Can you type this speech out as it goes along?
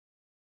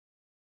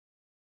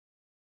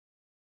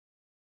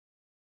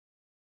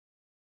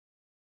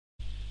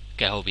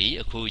ကဲဟုတ်ပြီ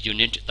အခု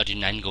unit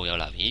 39ကိုရော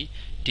က်လာပြီ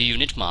ဒီ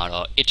unit မှာ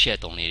တော့ it ရဲ့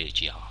သုံးလေးတွေ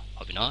ကြည့်အောင်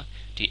ဟုတ်ပြီနော်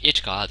ဒီ it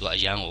ကသူကအ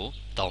ရန်ကို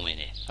တောင်းဝင်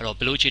တယ်အဲ့တော့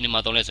ဘယ်လိုအချိန်တွေ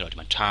မှာသုံးလဲဆိုတော့ဒီ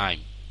မှာ time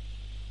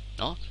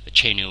နော်အ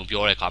ချိန်တွေကို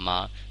ပြောတဲ့အခါမှာ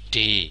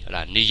day ဟ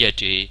လာနေ့ရက်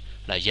တွေ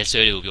ဟလာရက်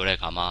စွဲတွေကိုပြောတဲ့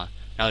အခါမှာ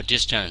နောက်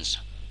distance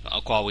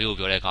အကွာအဝေးကို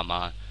ပြောတဲ့အခါမှာ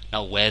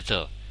နောက်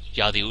weather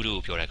ရာသီဥတု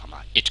ကိုပြောတဲ့အခါမှာ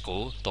it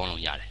ကိုသုံး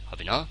လို့ရတယ်ဟုတ်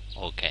ပြီနော်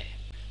okay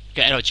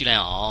ကဲအဲ့တော့ကြည့်လို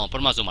က်အောင်ပ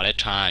ထမဆုံးမှာလဲ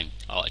time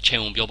အချိန်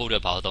ကိုပြောဖို့အတွ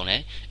က်ဘာလို့သုံးလဲ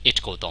it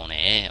ကိုသုံးတ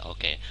ယ်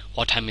okay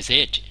what time is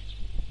it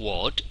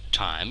what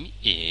time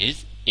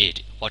is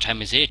it what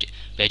time is it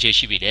ဘယ်ချိန်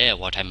ရှိပြီလဲ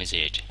what time is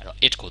it အဲ့တော့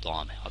it ကိုသုံးရ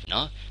မယ်ဟုတ်ပြီ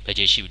နော်ဘယ်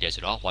ချိန်ရှိပြီလဲ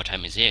ဆိုတော့ what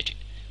time is it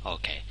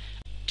okay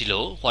ဒီ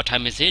လို what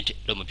time is it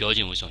လို့မပြောချ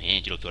င်ဘူးဆိုရင်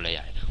ဒီလိုပြောလိုက်ရ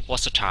တယ်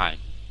what's the time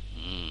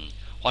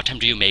what time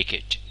do you make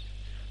it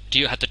do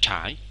you have the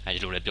time အဲ့ဒီ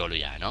လိုလည်းပြော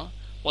လို့ရတယ်နော်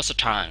what's the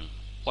time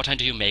what time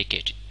do you make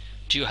it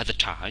do you have the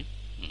time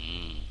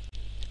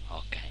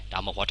okay ဒါ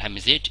မှ what time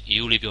is it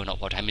you လေးပြောတော့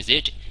what time is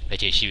it ဘယ်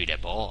ချိန်ရှိပြီလဲ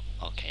ပေါ့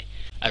okay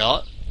အဲ့တော့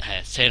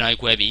10 နာရီ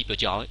ခွဲပြီပြော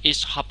ကြအောင်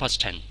it's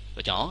 10:30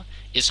ပြောကြအောင်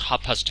it's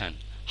 10:30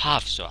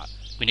 half ဆိုတာ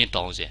မိနစ်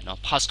30เนาะ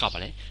past ကပါ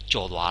လေ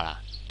ကြော်သွားတာ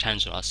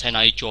10ဆိုတော့10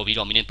နာရီကြော်ပြီး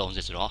တော့မိနစ်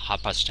30ဆိုတော့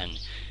 10:30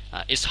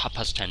 it's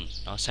 10:30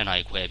เนาะ10နာ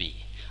ရီခွဲပြီ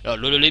အဲ့တော့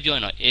လွယ်လွယ်လေးပြောရ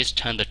င်တော့ it's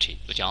 10:30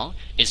ပြောကြအောင်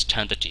it's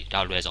 10:30ဒါ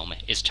လွယ်ဆုံးပဲ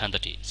it's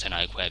 10:30 10နာ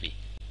ရီခွဲပြီ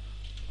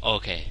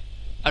okay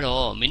အဲ့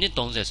တော့မိနစ်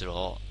30ဆို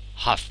တော့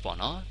half ပေါ့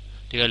နော်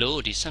ဒီကလို့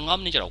ဒီ15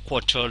မိနစ်ကျတော့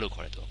quarter လို့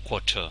ခေါ်တယ်သူ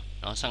quarter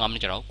เนาะ15မိန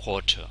စ်ကျတော့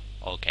quarter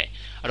okay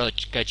အဲ့တော့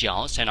ကြည့်အော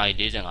င်10နာရီ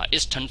45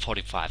 is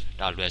 10:45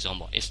ဒါလွယ်ဆုံး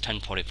ပေါ့ is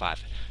 10:45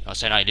เนาะ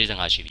10နာရီ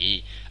45ရှိပြီ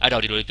အဲ့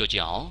တော့ဒီလိုလေးပြောကြ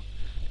ည့်အောင်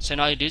10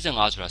နာရီ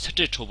45ဆိုတာ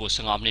17ထိုးဖို့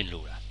15မိနစ်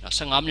လိုတာเนาะ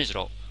15မိနစ်ဆို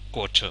တော့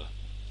quarter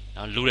เน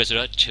าะလိုတယ်ဆို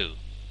တော့2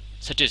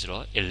 17ဆို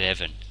တော့11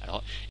အဲ့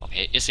တော့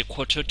okay is a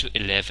quarter to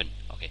 11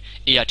 okay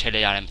အေးရထည့်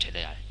လိုက်ရတယ်မထည့်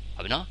လိုက်ရတယ်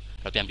ဟုတ်ပြီเนาะ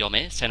အဲ့တော့ပြန်ပြောမ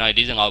ယ်10နာရီ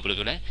45ကိုဘယ်လို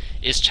ပြောလဲ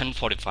is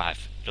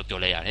 10:45လို့ပြော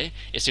လိုက်ရတယ်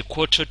is a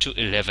quarter to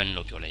 11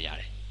လို့ပြောလိုက်ရ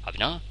တယ်ဟုတ်ပြီ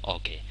เนาะ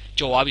okay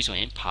ကြော်သွားပြီဆို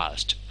ရင်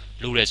past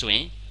လိုတယ်ဆိုရ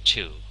င်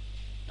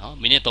2เนาะ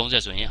မိနစ်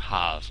30ဆိုရင်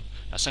half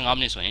 15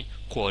မိနစ်ဆိုရင်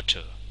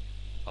quarter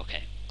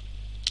okay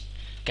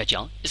ကြည့်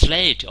အောင် it's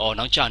late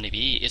နောက်ကျနေ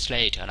ပြီ it's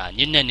late ဟာ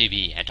ညနေနေ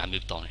ပြီဒါ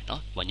မျိုးတောင်းတယ်เนาะ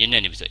ဟိုညနေ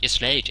နေပြီဆို it's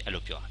late အဲ့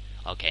လိုပြော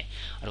okay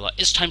အဲ့တော့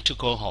it's time to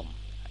go home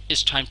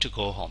it's time to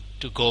go home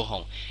to go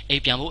home အိ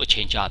မ်ပြန်ဖို့အ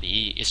ချိန်ကြပြီ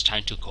it's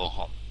time to go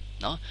home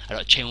เนาะအဲ့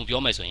တော့အချိန်ကို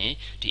ပြောမယ်ဆိုရင်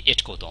ဒီ it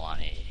ကိုတောင်းရ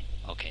တယ်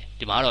okay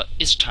ဒီမှာတော့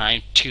it's time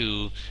to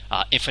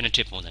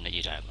infinitive ပုံစံနဲ့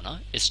ရေးထားတယ်ပေါ့နော်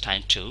it's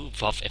time to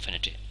verb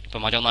infinitive ပ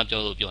မာကြောင့်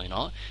ပြောလို့ပြောရင်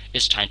တော့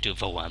it's time to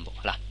verb 1ပေါ့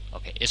ဟုတ်လား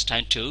okay it's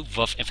time to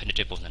verb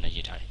infinitive ပုံစံနဲ့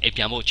ရေးထားတယ်အိမ်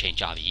ပြန်ဖို့အချိန်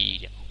ကြပြီ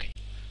တဲ့ okay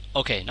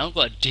okay နောက်က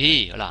day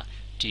ဟုတ်လား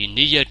ဒီ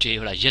နေ့ရက် day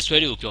ဟုတ်လားရက်စွဲ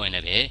တွေကိုပြောရင်လ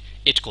ည်းပဲ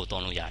it ကို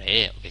သုံးလို့ရတ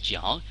ယ် okay ကြည့်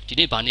အောင်ဒီ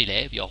နေ့ဘာနေ့လဲ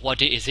ပြီးတော့ what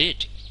day is it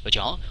ပြောကြ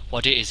အောင်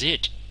what day is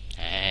it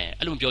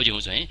အဲ့လိုပြောချင်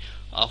လို့ဆိုရင်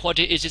what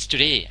day is it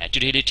today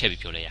today လေးထည့်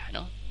ပြီးပြောလိုက်ရတယ်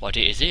နော် what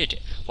day is it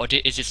what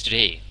day is it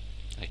today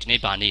ဒီနေ့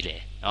ဘာနေ့လဲ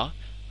နော်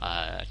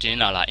တင်း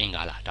လာလားအင်္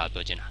ဂါလားဒါ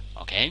ပြောချင်တာ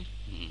okay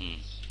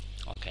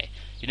okay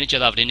ဒီနေ့ကျ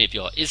တာသတင်းတွေ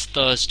ပြော it's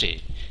Thursday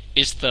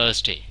it's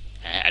Thursday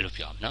အဲ့လို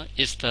ပြောအောင်နော်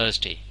it's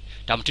Thursday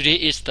ဒါမှ today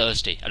is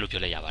Thursday အဲ့လို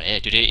ပြောလိုက်ရပါတယ်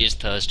today is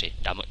Thursday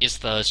ဒါမှ it's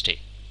Thursday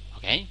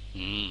okay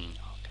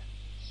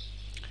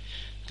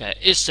okay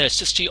it's the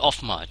 60th of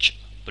March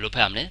ဘယ်လိုဖ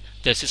တ်ရမလဲ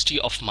the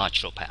 60th of March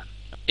လို့ဖတ်ရမယ်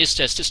it's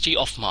the 60th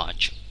of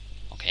March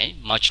okay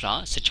March လား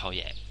16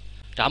ရက်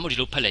ဒါမှမဟုတ်ဒီ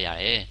လိုဖတ်လိုက်ရ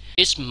တယ်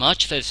it's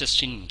March the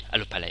 16 အဲ့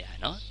လိုဖတ်လိုက်ရတယ်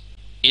နော်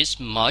it's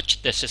March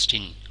the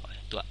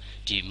 16သူက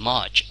ဒီ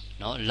March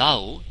နော်လာ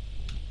ကို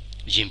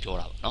ရင်ပြော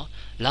တာပေါ့နော်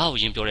လာကို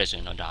ရင်ပြောရဲဆိုရ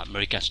င်တော့ဒါ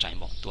American style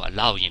ပေါ့သူက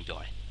လာကိုရင်ပြော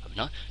တယ်ဟုတ်ပြီ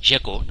နော်ရ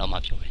က်ကိုနောက်မှ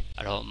ပြောတယ်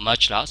အဲ့တော့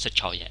March လား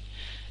16ရက်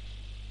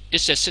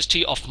it's the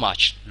 60th of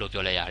March လို့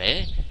ပြောလိုက်ရတယ်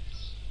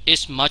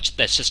it's March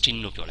the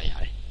 16 လို့ပြောလိုက်ရ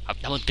တယ်ဟုတ်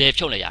ဒါမှမဟုတ် there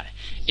ဖြုတ်လိုက်ရတယ်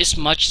it's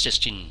March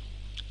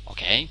 16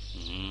 okay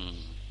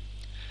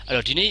အဲ့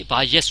တော့ဒီနေ့ဘာ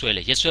ရက်စွဲ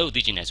လဲရက်စွဲကို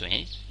သိချင်တယ်ဆိုရ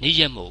င်နေ့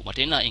ရက်မို့မတ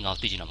င်လာအင်္ဂါ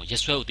ကိုသိချင်တာမို့ရ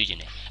က်စွဲကိုသိချင်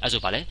တယ်အဲ့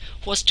ဆိုဘာလဲ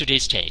what's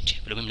today's date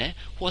ဘယ်လိုမလဲ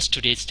what's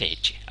today's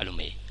date အဲ့လို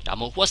မေးဒါ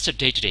မှမဟုတ် what's the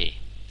date today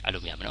အဲ့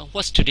လိုမေးရမယ်နော်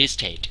what's today's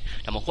date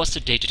ဒါမှမဟုတ် what's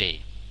the date today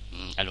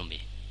အဲ့လို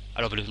မေး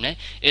အဲ့တော့ဘယ်လိုမလဲ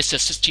it's the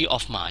 60th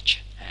of March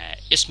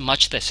it's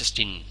March the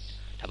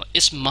 16 ဒါမှမဟုတ်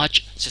it's March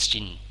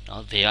 16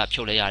နော် there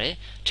ဖြုတ်လိုက်ရတယ်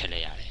ထည့်လို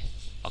က်ရတယ်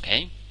okay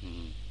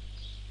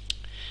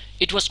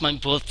it was my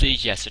birthday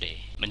yesterday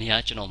မနေ့က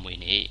ကျွန်တော်မွေး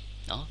နေ့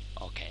နော်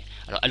okay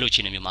အဲ့လိုချ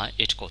င်းနေမျိုးမှာ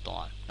it ကိုသုံး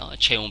ရတယ်เนาะအ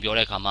ချိန်ကိုပြော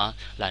တဲ့အခါမှာ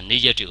လာ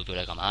နေ့ရက်တွေကိုပြော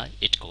တဲ့အခါမှာ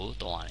it ကို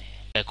သုံးရတယ်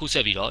အခုဆ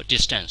က်ပြီးတော့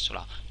distance ဆို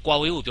တာကွာ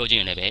ဝေးကိုပြောချင်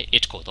ရင်လည်းပဲ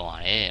it ကိုသုံးရ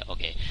တယ်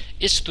okay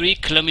it's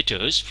 3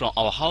 kilometers from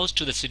our house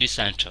to the city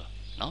center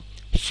เนาะ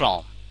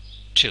from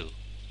to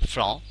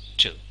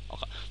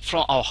okay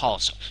from our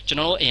house ကျွန်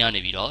တော်တို့အိမ်ကနေ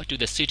ပြီးတော့ to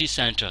the city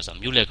center ဆို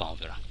မြို့လက်ကောင်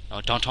ပြောတာเนา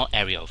ะ downtown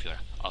area ကိုပြော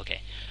တာ okay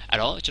အဲ့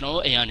တော့ကျွန်တော်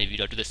တို့အိမ်ကနေပြီး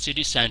တော့ to the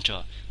city center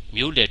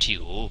မြို့လက်ထိ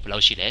ကိုဘယ်လော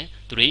က်ရှိလဲ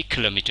3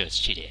 kilometers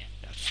ရှိတယ်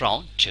from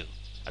to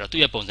အဲ့တော့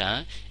သူ့ရဲ့ပုံစံ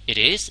it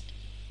is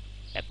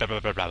blah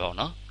blah blah blah ပေါ့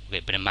နော်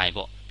okay ဘယ်မိုင်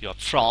ပေါ့ပြီးတော့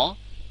from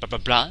blah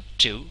blah blah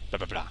to blah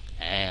blah blah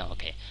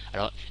okay အဲ့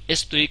တော့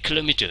it's 3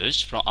 kilometers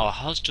from our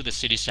house to the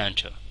city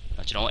center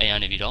ကျွန်တော်အိမ်က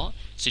နေပြီးတော့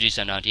city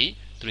center ထိ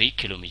3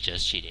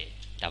 kilometers ရှိတယ်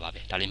ဒါပါ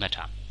ပဲဒါလေးမှတ်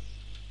ထား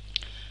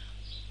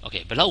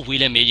Okay ဘယ်လောက်ဝေး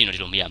လဲမေးရင်တော့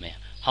ဒီလိုမေးရမယ်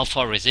how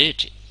far is it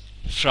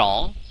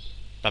from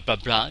blah blah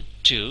blah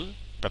to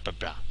blah blah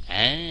blah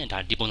ဒါ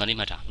ဒီပုံစံလေး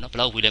မှတ်ထားနော်ဘယ်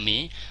လောက်ဝေးလဲမေး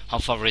ရင် how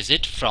far is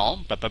it from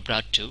blah blah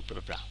blah to blah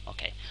blah blah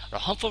okay အဲ့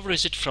တော့ how far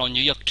is it from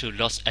New York to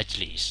Los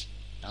Angeles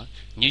နော်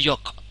New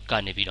York က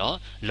နေပြီးတော့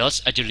Los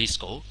Angeles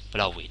ကိုဘယ်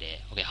လောက်ဝေးလဲ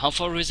okay how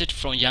far is it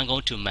from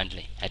Yangon to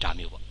Mandalay ဒါ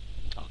မျိုးပေါ့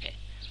okay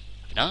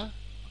နော်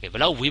okay ဘ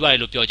ယ်လောက်ဝေးပါလဲ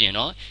လို့ပြောချင်ရင်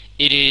တော့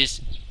it is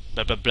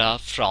blah blah blah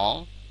from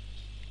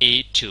A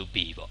to B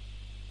ပေါ့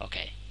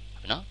okay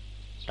နော်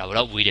ဒါဘယ်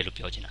လောက်ဝေးတယ်လို့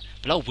ပြောချင်တာ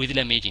ဘယ်လောက်ဝေးတယ်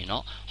လဲမေးချင်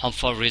တော့ how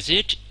far is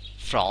it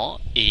from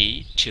A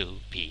to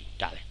B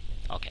ဒါပဲ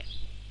okay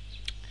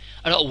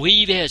အဲ့တော့အဝေး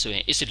ကြီးပဲဆိုရ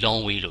င် it's a long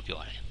way လို့ပြော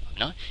ရတယ်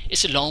နော်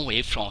it's a long way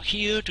from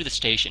here to the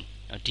station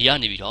ဒီက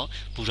နေပြီးတော့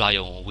ဘူရာ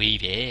ယုံဝေး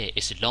ပဲ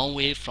it's a long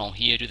way from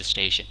here to the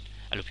station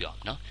အဲ့လိုပြောရအောင်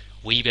နော်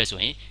ဝေးပဲဆို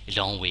ရင်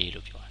long way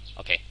လို့ပြောရတယ်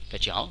okay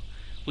ကြည့်အောင်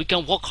we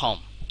can walk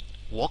home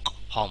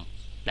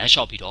လမ်း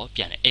လျှောက်ပြီးတော့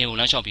ပြန်တယ်အိမ်ကို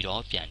လမ်းလျှောက်ပြီးတော့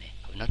ပြန်တယ်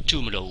နော် to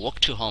မလို့ walk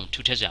to home to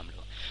ထည့်ကြမ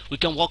လို့ we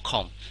can walk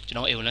home ကျွန်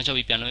တော်အိမ်ကိုလမ်းလျှောက်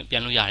ပြီးပြ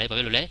န်လို့ရတယ်ဘာ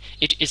ဖြစ်လို့လဲ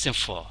it isn't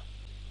far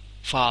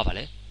ပါ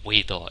လေ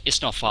ဝေးတော့ it's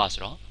not far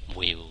ဆိုတော့မ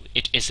ဝေးဘူး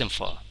it isn't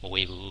far မ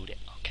ဝေးဘူးတဲ့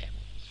okay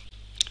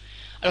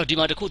အဲ့တော့ဒီ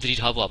မှာတစ်ခုသတိ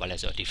ထားဖို့ပါလဲ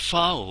ဆိုတော့ဒီ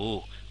far ကို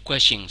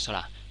question ဆို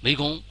တာမိ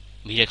ကုံး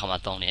မိတဲ့ခါမှာ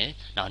တောင်းတယ်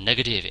နောက်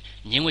negative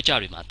ညင်းဝကြ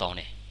တွေမှာတောင်း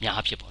တယ်များ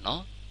အဖြစ်ပေါ့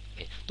နော်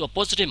okay သူက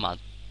positive မှာ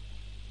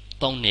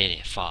တောင်းနေတ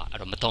ယ် far အဲ့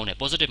တော့မတောင်းနဲ့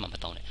positive မှာမ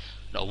တောင်းနဲ့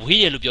တော့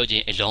ဝေးရလို့ပြောခြ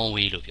င်း a long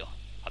way လို့ပြော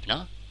ဟုတ်ပြီ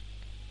နော်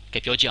ကဲ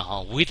ပြောကြည့်အော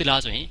င်ဝေးသ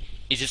လားဆိုရင်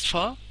is it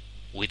far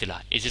ဝေးသ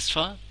လား is it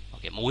far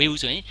okay မဝေး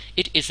ဘူးဆိုရင်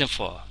it isn't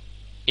far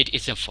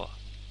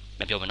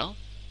မပြောမနော်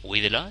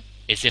ဝေးသလား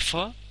is it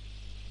far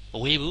မ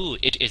ဝေးဘူး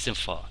it isn't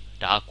far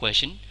ဒါက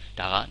question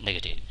ဒါက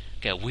negative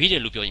ကဲဝေးတ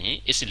ယ်လို့ပြောရင်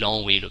it's a long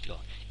way လို့ပြော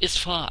it's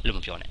far လို့မ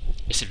ပြောနဲ့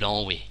it's a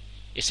long way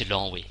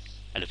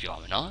အဲ့လိုပြောရ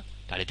မယ်နော်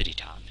ဒါလေးသတိ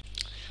ထားမယ်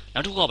နော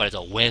က်တစ်ခုကဘာလဲဆို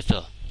တော့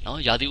weather နော်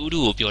ရာသီဥတု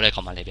ကိုပြောတဲ့အ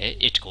ခါမှာလည်းပဲ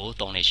it ကို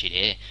သုံးနေရှိတ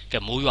ယ်ကဲ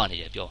မိုးရွာနေ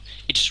တယ်ပြော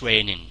it's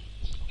raining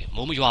okay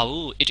မိုးမရွာ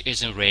ဘူး it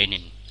isn't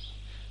raining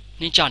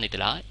နှင်းကျနေသ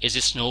လား is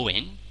it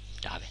snowing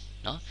ဒါပဲ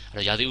နော်အဲ့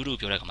တော့ရာသီဥတု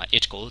ပြောတဲ့အခါမှာ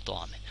it ကိုသုံး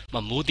ရမယ်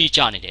မိုးသီးကျ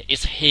နေတယ်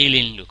it's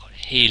hailing လို့ခေါ်တ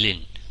ယ်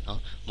hailing နော်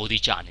မိုး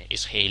သီးကျနေ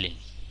it's hailing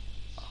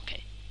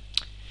okay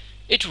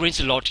it rains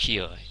a lot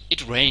here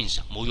it rains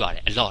မိုးရွာတ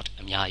ယ် a lot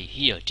အများကြီး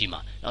here ဒီမှာ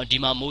နော်ဒီ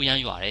မှာမိုးရ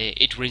မ်းရွာတယ်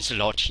it rains a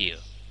lot here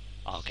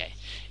okay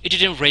it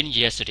didn't rain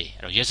yesterday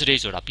အဲ့တော့ yesterday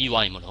ဆိုတာပြီး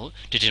သွားရင်မလို့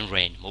didn't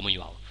rain မိုးမ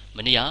ရွာဘူးမ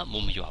နေ့က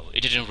မိုးမရွာဘူး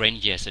it didn't rain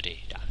yesterday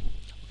ဒါ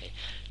okay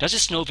does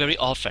it snow very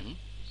often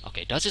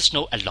okay does it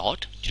snow a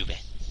lot ဒီလိုပဲ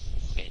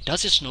okay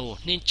does it snow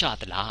နှင်းကျ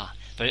သလား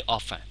very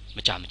often မ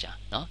ကြ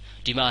နော်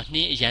ဒီမှာနှ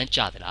င်းအရမ်းကျ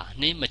သလား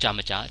နှင်းမကြ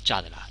ကျ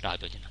သလားဒါ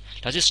ပြောချင်တာ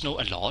does it snow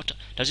a lot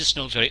does it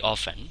snow very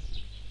often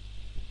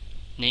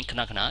နှင်းခ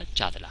ဏ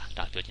ကျသလား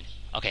ဒါပြောချင်တယ်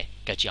okay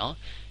ကဲကြည့်အောင်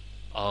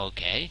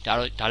okay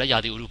ဒါလည်းရာ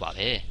သီဥတုပါ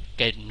ပဲ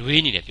ကဲ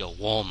နွေးနေတယ်ပြော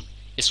warm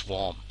it's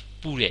warm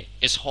ပူတယ်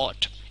it's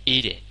hot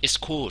အေးတယ် it's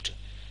cold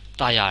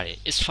တာရတယ်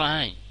it's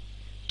fine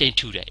တိမ်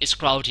ထူတယ် it's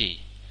cloudy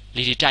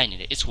လေတွေတိုက်နေ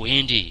တယ် it's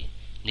windy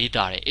နေ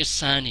သားတယ် it's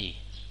sunny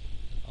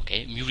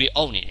okay မြူတွေ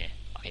အုပ်နေတယ်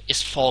okay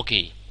it's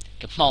foggy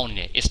ကမှောင်နေ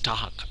တယ် it's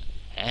dark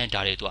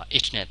ဒါတွေသူက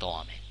it နဲ့တောင်း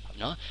ရမယ်ဟုတ်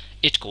နော်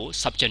it ကို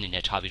subject အနေ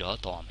နဲ့ထားပြီးတော့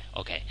တောင်းရမယ်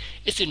okay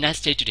it's a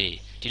nice day today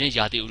ဒီနေ့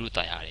ရာသီဥတု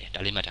တာရတယ်ဒါ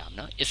လေးမှတ်ထားအောင်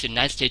နော် it's a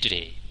nice day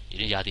today ဒီ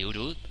နေ့ရာသီဥ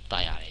တုတာ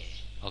ရတယ်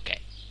okay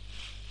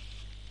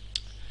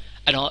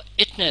အဲ့တော့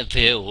it နဲ့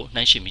will ကို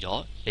နှိုင်းယှဉ်ပြီး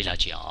တော့လေ့လာ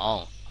ကြည့်အော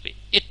င်ဟုတ်ပြီ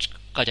it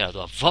ကကြတော့သူ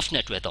က verb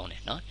နဲ့တွဲသုံးတ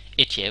ယ်နော်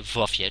it ရဲ့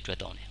verb ရဲ့တွဲ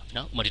သုံးတယ်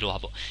နော်ဥပမာဒီလိုဟာ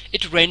ပေါ့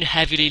it rained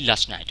heavily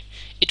last night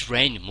it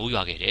rained မိုး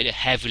ရွာခဲ့တယ်တဲ့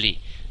heavily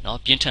နော်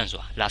ပြင်းထန်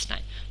စွာ last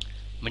night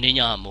မနေ့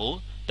ညမိုး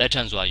ပြင်းထ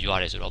န်စွာရွာ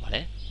တယ်ဆိုတော့ဗာ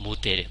လဲမိုး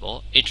တဲတယ်ပေါ့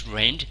it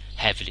rained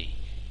heavily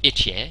it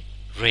ရဲ့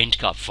rained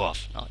က verb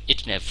နော် it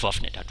နဲ့ verb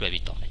နဲ့ဒါတွဲ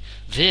ပြီးသုံးတယ်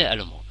there အဲ့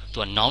လိုမျိုးသူ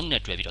က noun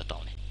နဲ့တွဲပြီးတော့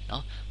သုံးတယ်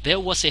နော်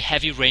there was a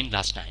heavy rain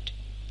last night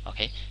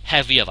okay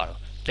heavy ကဘာလို့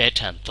သဲထ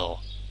န်သော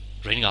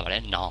rain ကပါလဲ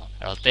noun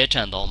အဲ့တော့သဲထ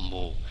န်သော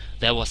မိုး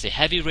there was a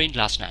heavy rain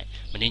last night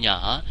မနေ့ည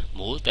ဟာ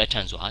မိုးသဲထ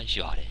န်စွာ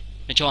ရွာတယ်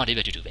နှစ်ချောင်းအဓိပ္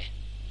ပာယ်တူတူပဲ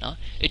နော်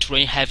it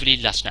rained heavily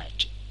last night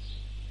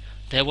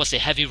there was a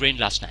heavy rain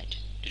last night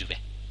တူတူပဲ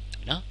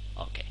နော်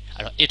okay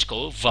အဲ့တော့ it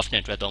ကို verb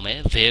နဲ့တွဲသုံးမယ်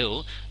there ကို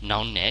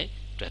noun နဲ့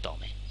တွဲသုံး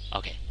မယ်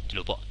okay ဒီ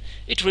လိုပေါ့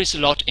it rains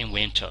a lot in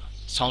winter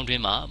ဆောင်းတွ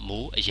င်းမှာ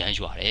မိုးအရမ်း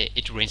ရွာတယ်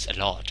it rains a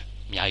lot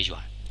အများကြီး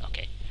ရွာတယ်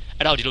okay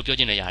အဲ့တော့ဒီလိုပြော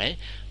ချင်လည်းရတယ်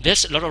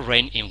there's a lot of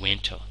rain in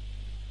winter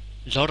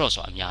lot of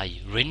ဆိုအများ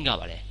ကြီး rain က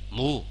ပါလေ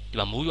မိုးဒီ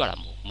မှာမိုးရွာတာ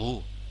မိုး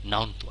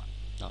noun သူက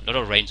နော် lot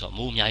of rain ဆို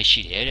မိုးအများကြီး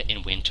ရှိတယ်တဲ့ in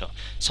winter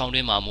ဆောင်းတွ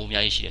င်းမှာမိုးအ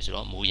များကြီးရှိတယ်ဆို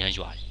တော့မိုးရမ်း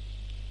ရွာတယ်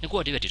နှစ်ခု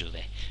အဓိပ္ပာယ်တူတူ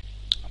ပဲ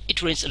it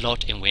rains a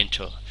lot in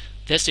winter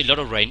there's a lot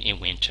of rain in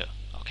winter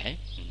okay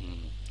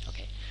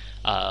okay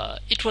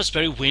it was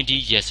very windy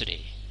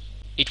yesterday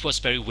it was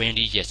very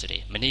windy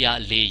yesterday မနေ့က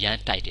လေရမ်း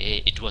တိုက်တယ်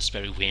it was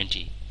very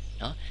windy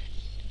နော်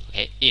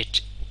okay it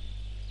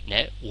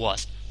နဲ့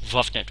was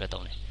verb နဲ့တွဲ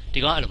သုံးတယ်ဒီ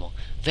ကောင်အဲ့လိုမျိုး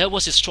there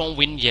was a strong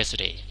wind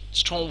yesterday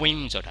strong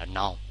wind ဆိုတာ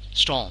noun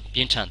strong ပြ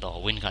င်းထန်သော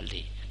wind က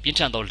လေပြင်းထ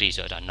န်သောလေ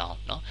ဆိုတာ noun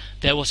နော်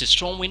there was a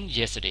strong wind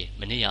yesterday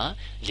မနေ့က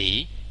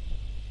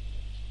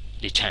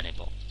လေထန်တယ်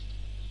ပေါ့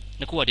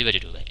နှစ်ခုကဒီဘက်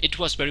တူပဲ it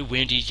was very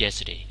windy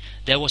yesterday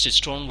there was a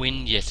strong wind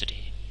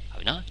yesterday ဟု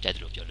တ်ပြီနော်ကြိုက်တ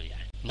ယ်လို့ပြောလို့ရ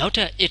တယ်နောက်ထ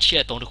ပ် it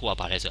ရဲ့အသုံးတစ်ခုက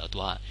ဘာလဲဆိုတော့သူ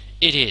က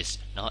it is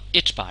နော်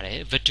it ပါတယ်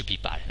verb to be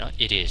ပါတယ်နော်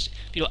it is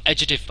ပြီးတော့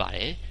adjective ပါတ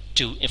ယ်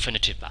to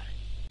infinitive ပါတယ်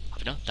ဟုတ်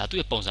ပြီနော်ဒါသူ့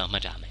ရဲ့ပုံစံမှ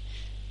တ်ထားမယ်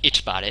it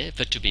ပါတယ်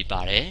verb to be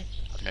ပါတယ်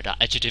ဟုတ်ပြီနော်ဒါ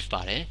adjective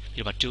ပါတယ်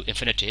ပြီးတော့ to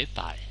infinitive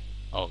ပါတယ်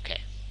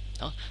okay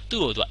နော်သူ့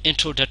ကိုသူက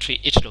introductory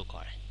it လို့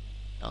ခေါ်တယ်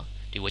နော်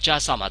ဒီဝကြ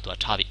စမှာသူက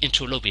ထားပြီး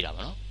intro လုပ်ပေးတာ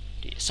ပါနော်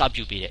ဒီအစ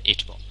ပြုပေးတဲ့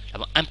it ပေါ့ဒါ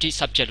မှ empty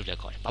subject လို့လည်း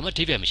ခေါ်တယ်ဘာမှအ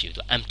ဓိပ္ပာယ်မရှိဘူး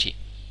သူက empty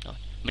နော်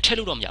မထည့်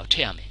လို့တော့မရဘူးထ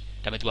ည့်ရမယ်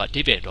ဒါပေမဲ့သူကအ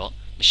ဓိပ္ပာယ်တော့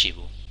မရှိ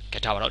ဘူးက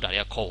ထားပါတော့ဒါ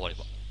တွေကခေါ်ဝေါ်တွေ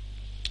ပေါ့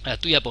အဲ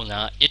သူ့ရဲ့ပုံစံ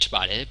က it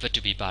ပါတယ် verb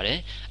to be ပါတယ်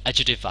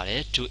adjective ပါတယ်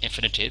to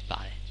infinitive ပါ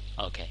တယ်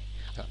okay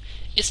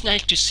it's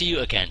nice to see you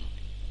again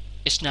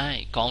it's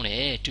nice ကောင်းတ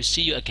ယ် to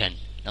see you again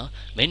နော်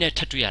မင်းနဲ့ထ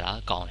ပ်တွေ့ရတာ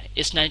ကောင်းတယ်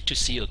it's nice to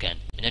see you again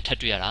မင်းနဲ့ထပ်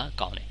တွေ့ရတာ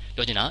ကောင်းတယ်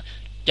ပြောချင်တာ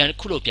ပြန်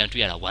ခုလိုပြန်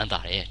တွေ့ရတာဝမ်းသာ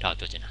တယ်ဒါကို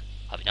ပြောချင်တာ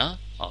ဟုတ်ပြီနော်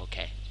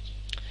okay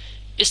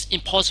it's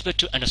impossible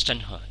to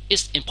understand her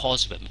it's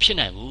impossible မဖြစ်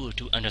နိုင်ဘူး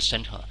to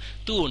understand her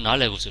သူ့ကိုနား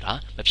လည်ဖို့ဆိုတာ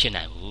မဖြစ်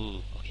နိုင်ဘူး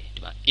okay ဒီ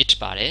မှာ it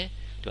ပါတယ်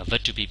ဒီမှာ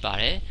verb to be ပါ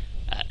တယ်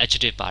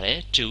adjective ပါတယ်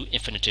to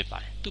infinitive ပါ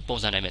တယ်သူ့ပုံ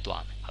စံတိုင်းပဲ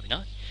သွားမယ်ဟုတ်ပြီ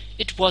နော်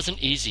it wasn't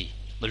easy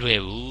မလွယ်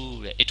ဘူး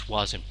တဲ့ it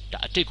wasn't ဒါ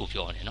အတိတ်ကို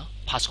ပြောနေနော်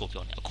past ကို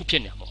ပြောနေအခုဖြ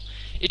စ်နေမှာပေါ့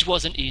it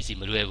wasn't easy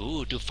မလွယ်ဘူး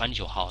to find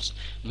your house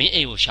မင်း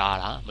အိမ်ကိုရှာ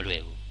တာမလွ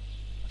ယ်ဘူး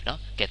ဟုတ်ပြီနော်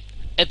ကဲ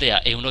အဲ့တဲ့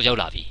အိမ်ကိုတော့ရောက်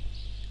လာပြီ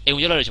အိမ်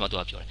ကိုရောက်လာတဲ့အချိန်မှာသူ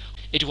ကပြောတယ်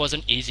it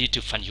wasn't easy to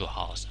find your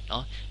house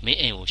နော်မင်း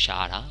အိမ်ကိုရှာ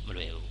တာမ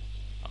လွယ်ဘူး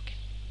okay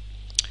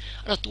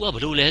အဲ့တော့ तू ကဘ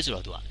ယ်လိုလဲဆို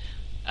တော့ तू က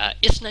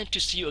it's nice to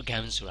see you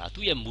again ဆိုတာ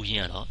သူ့ရဲ့မူရ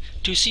င်းကတော့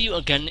to see you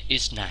again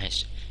is nice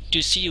to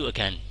see you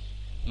again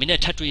မင်းနဲ့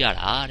ထပ်တွေ့ရ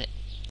တာတဲ့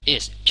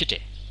is ဖြစ်တ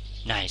ယ်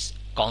nice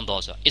ကောင်း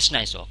တော့ဆို it's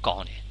nice ဆိုကော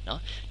င်းတယ်နော်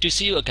to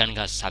see you again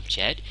က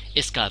subject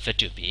is က verb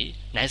to be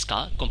nice က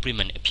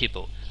complement အဖြစ်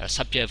ပေါ့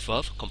subject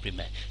verb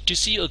complement to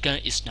see you again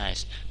is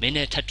nice မင်း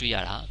နဲ့ထပ်တွေ့ရ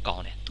တာကော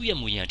င်းတယ်သူ့ရဲ့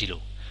မူရင်းကဒီ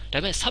လိုဒါ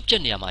ပေမဲ့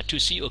subject နေရာမှာ to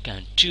see you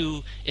again to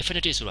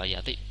infinitive ဆိုတာ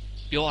ကြီးသိ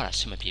ပြောရတာ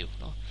စမပြေဘူး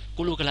เนาะ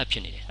ကိုလိုကလပ်ဖြ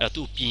စ်နေတယ်အဲ့တော့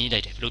သူပြင်ရေးလို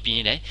က်တယ်ဘယ်လိုပြင်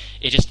ရေးလဲ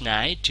it is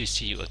nice to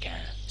see you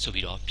again ဆို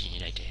ပြီးတော့ပြင်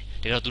ရေးလိုက်တယ်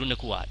ဒါတော့သူတို့နှ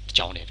စ်ခုကအ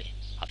ကြောင်းတယ်ပဲ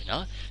ဟုတ်ပြီเนา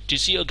ะ to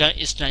see you again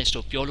is nice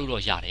လို့ပြောလို့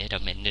တော့ရတယ်ဒါ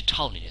ပေမဲ့နှစ်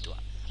ထောက်နေတယ်သူက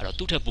အဲ့တော့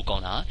သူ့ထက်ပိုကော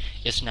င်းတာ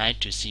it's nice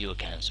to see you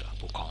again ဆိုတာ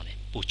ပိုကောင်းတယ်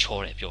ပိုချော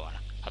တယ်ပြောရတာ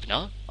ဟုတ်ပြီเนา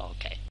ะ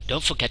okay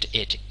don't forget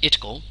it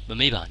ကိုမ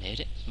မေ့ပါနဲ့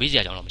တဲ့မေ့စ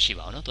ရာကြောင်းတော့မရှိ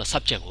ပါဘူးเนาะသူက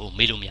subject ကို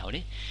မေ့လို့မရဘူး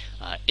လေ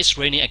it's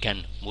raining again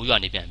မိုးရွာ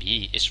နေပြန်ပြီ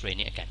it's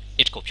raining again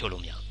it ကိုဖြုတ်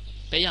လို့မရဘူး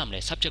ပေးရမလဲ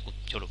subject ကို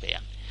ဖြုတ်လို့ပေးရ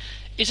မယ်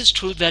is it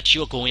true that you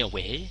are going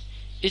away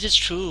is it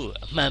true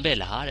အမှန်ပဲ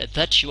လားတဲ့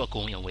that you are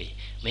going away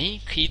မင်း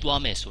ခီး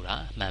သွားမယ်ဆိုတာ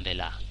အမှန်ပဲ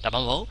လားဒါမှ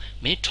မဟုတ်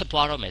မင်းထွက်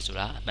သွားတော့မယ်ဆို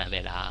တာအမှန်ပဲ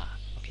လား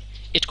okay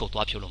it ကို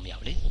သွားဖြုတ်လို့မရ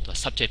ဘူးလေသူက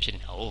subject ဖြစ်နေ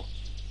တာ哦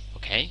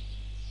okay